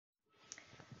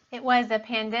It was a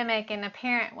pandemic, and a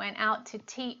parent went out to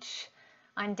teach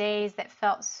on days that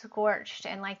felt scorched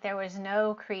and like there was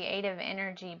no creative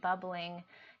energy bubbling.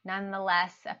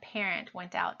 Nonetheless, a parent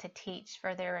went out to teach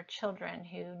for their children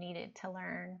who needed to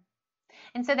learn.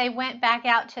 And so they went back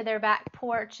out to their back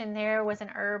porch, and there was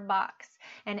an herb box.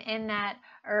 And in that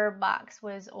herb box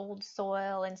was old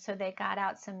soil. And so they got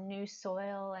out some new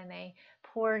soil and they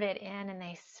poured it in and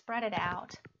they spread it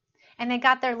out. And they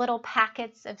got their little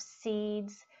packets of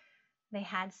seeds. They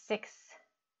had 6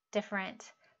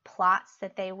 different plots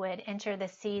that they would enter the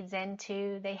seeds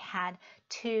into. They had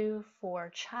 2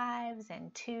 for chives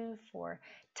and 2 for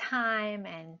thyme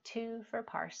and 2 for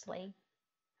parsley.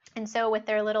 And so with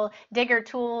their little digger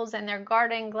tools and their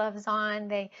garden gloves on,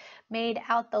 they made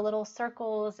out the little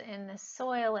circles in the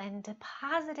soil and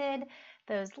deposited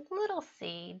those little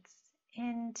seeds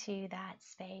into that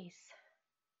space.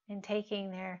 And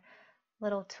taking their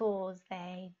little tools,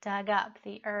 they dug up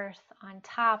the earth on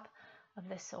top of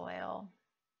the soil.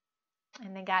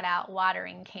 And they got out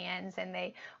watering cans and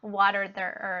they watered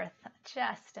their earth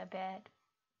just a bit.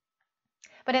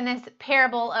 But in this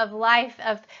parable of life,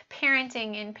 of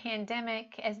parenting in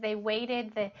pandemic, as they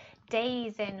waited the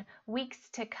days and weeks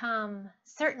to come,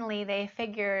 certainly they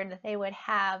figured they would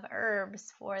have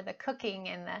herbs for the cooking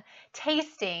and the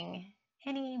tasting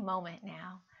any moment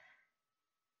now.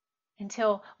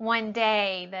 Until one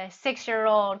day the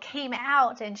 6-year-old came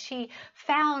out and she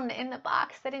found in the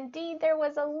box that indeed there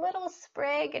was a little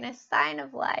sprig and a sign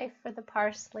of life, for the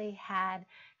parsley had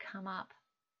come up.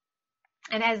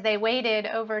 And as they waited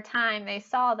over time, they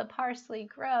saw the parsley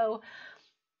grow.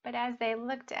 But as they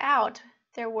looked out,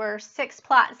 there were 6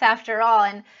 plots after all.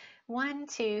 And 1,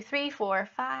 2, 3, 4,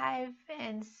 5,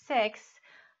 and 6,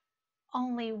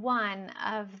 only one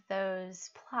of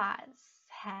those plots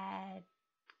had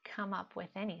come up with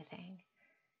anything.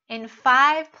 In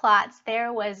 5 plots,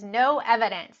 there was no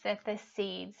evidence that the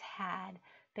seeds had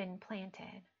been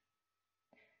planted.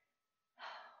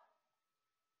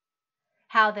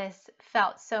 How this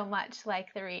felt so much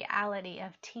like the reality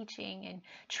of teaching and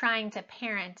trying to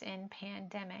parent in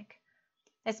pandemic,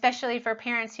 especially for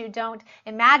parents who don't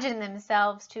imagine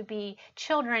themselves to be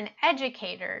children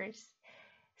educators,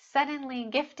 suddenly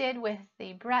gifted with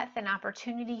the breadth and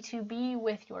opportunity to be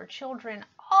with your children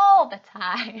all the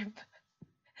time.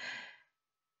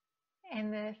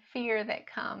 And the fear that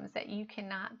comes that you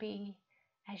cannot be,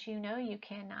 as you know you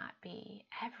cannot be,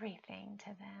 everything to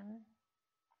them.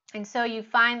 And so you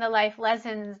find the life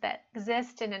lessons that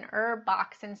exist in an herb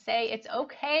box and say it's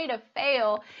okay to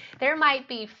fail. There might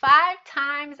be 5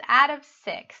 times out of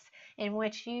 6 in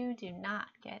which you do not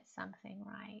get something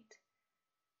right.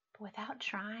 But without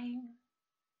trying,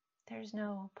 there's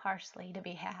no parsley to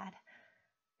be had.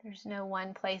 There's no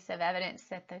one place of evidence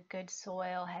that the good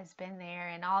soil has been there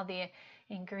and all the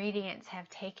ingredients have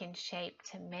taken shape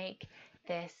to make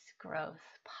this growth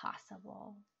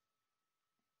possible.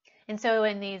 And so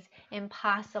in these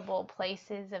impossible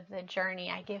places of the journey,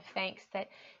 I give thanks that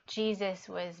Jesus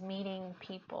was meeting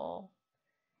people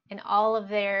in all of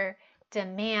their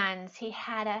demands. He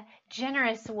had a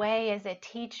generous way as a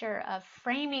teacher of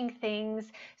framing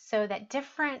things so that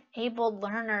different abled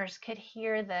learners could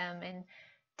hear them in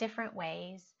different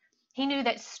ways. He knew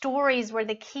that stories were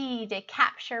the key to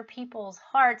capture people's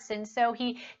hearts, and so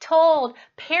he told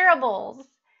parables.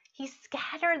 He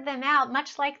scattered them out,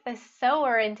 much like the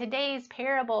sower in today's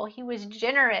parable. He was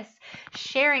generous,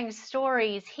 sharing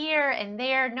stories here and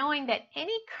there, knowing that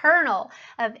any kernel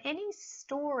of any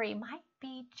story might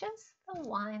be just the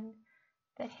one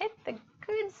that hit the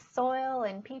good soil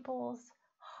in people's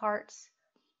hearts.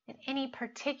 In any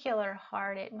particular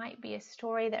heart, it might be a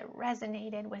story that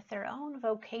resonated with their own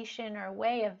vocation or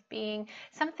way of being,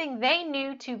 something they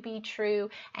knew to be true,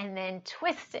 and then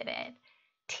twisted it,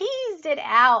 teased it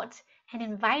out, and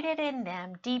invited in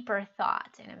them deeper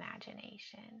thought and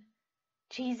imagination.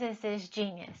 Jesus is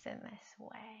genius in this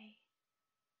way.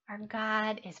 Our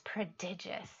God is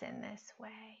prodigious in this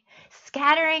way,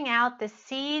 scattering out the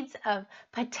seeds of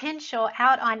potential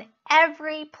out on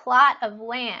every plot of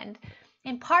land,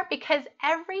 in part because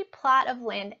every plot of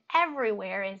land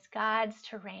everywhere is God's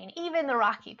terrain, even the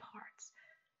rocky parts.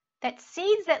 That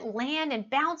seeds that land and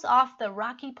bounce off the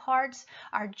rocky parts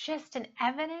are just an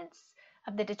evidence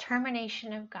of the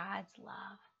determination of God's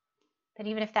love. That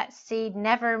even if that seed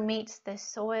never meets the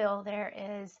soil, there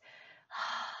is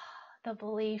the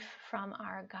belief from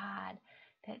our God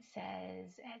that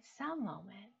says at some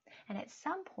moment and at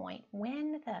some point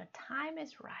when the time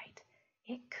is right,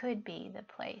 it could be the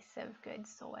place of good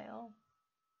soil.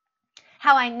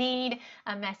 How I need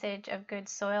a message of good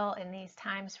soil in these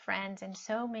times, friends, and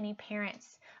so many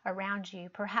parents around you.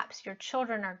 Perhaps your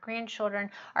children or grandchildren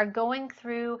are going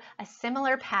through a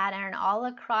similar pattern all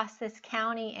across this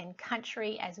county and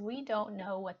country, as we don't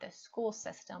know what the school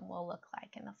system will look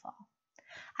like in the fall.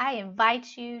 I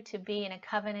invite you to be in a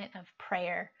covenant of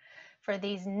prayer for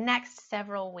these next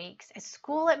several weeks as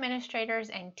school administrators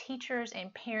and teachers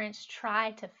and parents try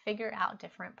to figure out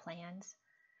different plans.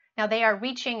 Now they are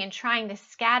reaching and trying to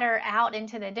scatter out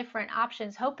into the different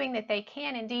options, hoping that they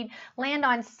can indeed land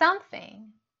on something.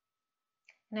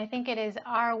 And I think it is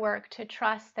our work to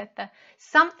trust that the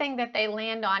something that they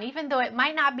land on, even though it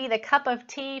might not be the cup of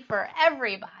tea for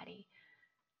everybody,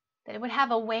 that it would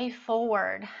have a way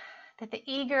forward, that the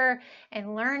eager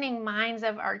and learning minds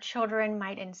of our children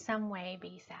might in some way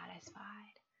be satisfied.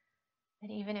 That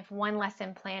even if one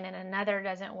lesson plan and another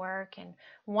doesn't work, and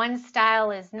one style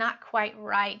is not quite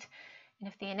right, and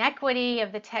if the inequity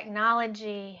of the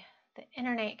technology, the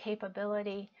internet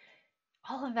capability,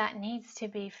 all of that needs to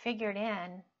be figured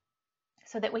in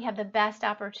so that we have the best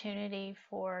opportunity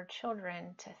for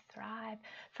children to thrive,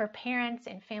 for parents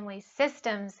and family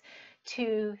systems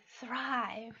to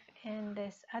thrive in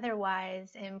this otherwise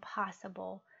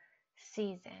impossible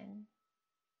season.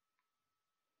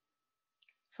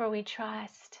 For we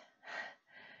trust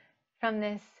from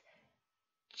this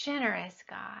generous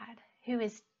God who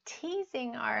is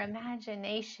teasing our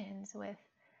imaginations with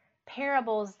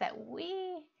parables that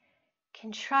we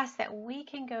can trust, that we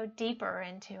can go deeper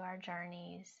into our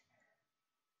journeys.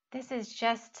 This is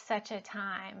just such a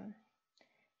time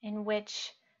in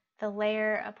which the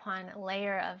layer upon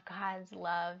layer of God's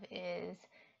love is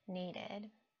needed.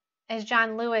 As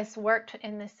John Lewis worked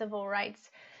in the civil rights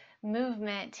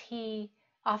movement, he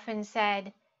often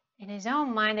said in his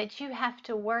own mind that you have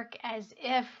to work as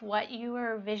if what you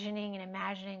are visioning and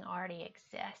imagining already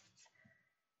exists.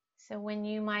 So when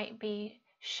you might be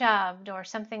shoved or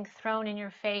something thrown in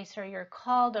your face, or you're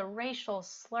called a racial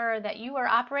slur, that you are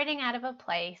operating out of a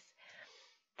place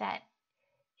that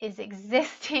is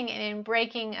existing and in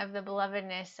breaking of the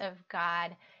belovedness of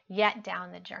God yet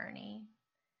down the journey.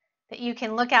 That you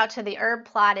can look out to the herb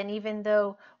plot, and even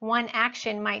though one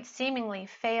action might seemingly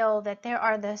fail, that there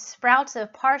are the sprouts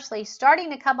of parsley starting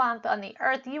to come up on the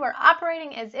earth. You are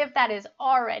operating as if that is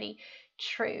already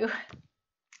true.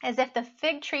 As if the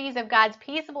fig trees of God's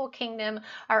peaceable kingdom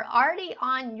are already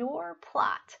on your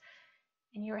plot,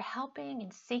 and you're helping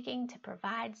and seeking to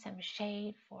provide some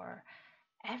shade for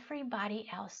everybody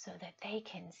else so that they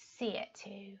can see it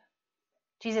too.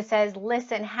 Jesus says,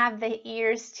 listen, have the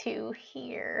ears to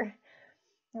hear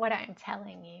what I'm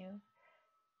telling you.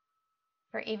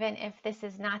 For even if this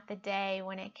is not the day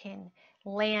when it can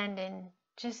land in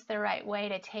just the right way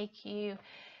to take you,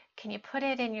 can you put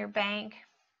it in your bank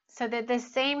so that the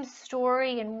same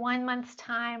story in 1 month's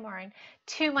time, or in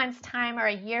 2 months' time, or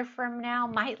a year from now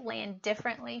might land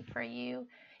differently for you?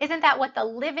 Isn't that what the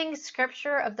living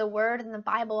scripture of the Word in the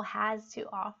Bible has to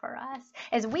offer us?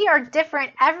 As we are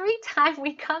different every time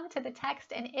we come to the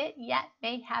text, and it yet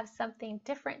may have something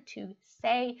different to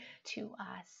say to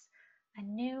us. A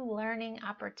new learning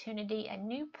opportunity, a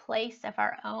new place of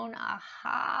our own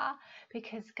aha,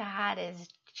 because God is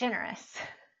generous.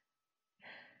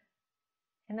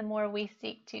 And the more we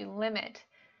seek to limit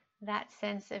that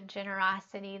sense of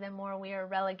generosity, the more we are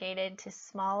relegated to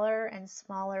smaller and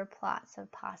smaller plots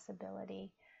of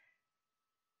possibility,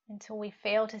 until we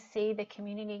fail to see the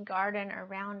community garden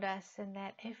around us, and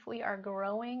that if we are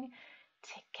growing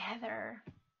together,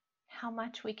 how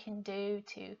much we can do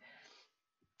to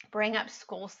bring up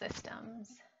school systems,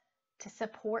 to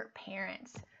support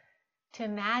parents, to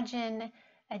imagine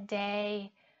a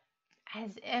day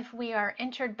as if we are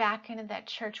entered back into that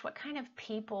church. What kind of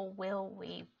people will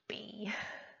we be?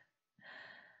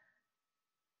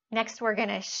 Next, we're going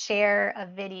to share a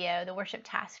video. The worship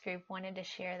task group wanted to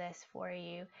share this for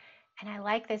you. And I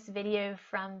like this video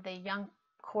from the Young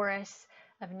Chorus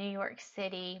of New York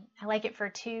City. I like it for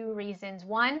 2 reasons.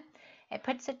 One, it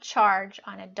puts a charge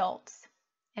on adults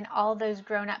and all those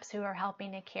grown-ups who are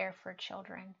helping to care for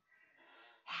children.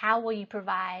 How will you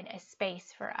provide a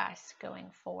space for us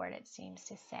going forward, it seems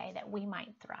to say, that we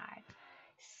might thrive?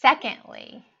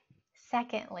 Secondly,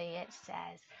 it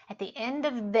says, at the end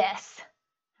of this,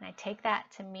 and I take that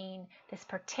to mean this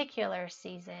particular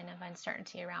season of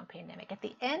uncertainty around pandemic, at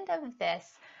the end of this,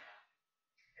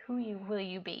 will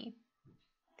you be?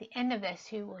 At the end of this,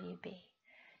 who will you be?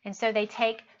 And so they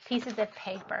take pieces of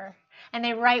paper and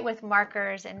they write with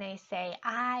markers and they say,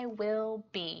 I will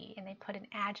be, and they put an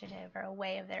adjective or a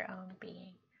way of their own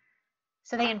being.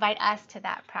 So they invite us to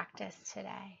that practice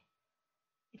today.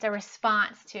 It's a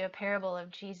response to a parable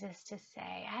of Jesus to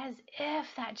say, as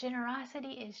if that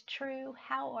generosity is true,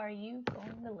 how are you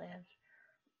going to live?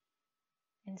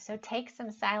 And so take some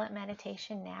silent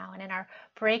meditation now, and in our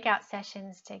breakout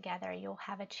sessions together, you'll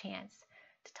have a chance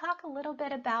to talk a little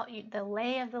bit about the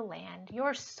lay of the land,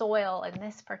 your soil in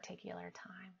this particular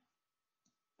time.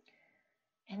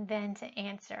 And then to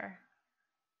answer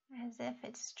as if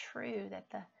it's true that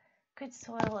the good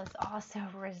soil is also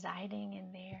residing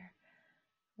in there,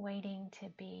 waiting to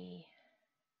be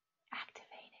activated.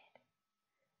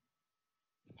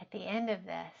 At the end of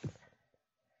this,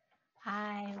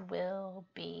 I will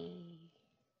be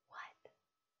what?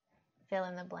 Fill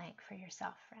in the blank for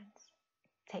yourself, friends.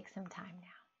 Take some time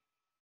now.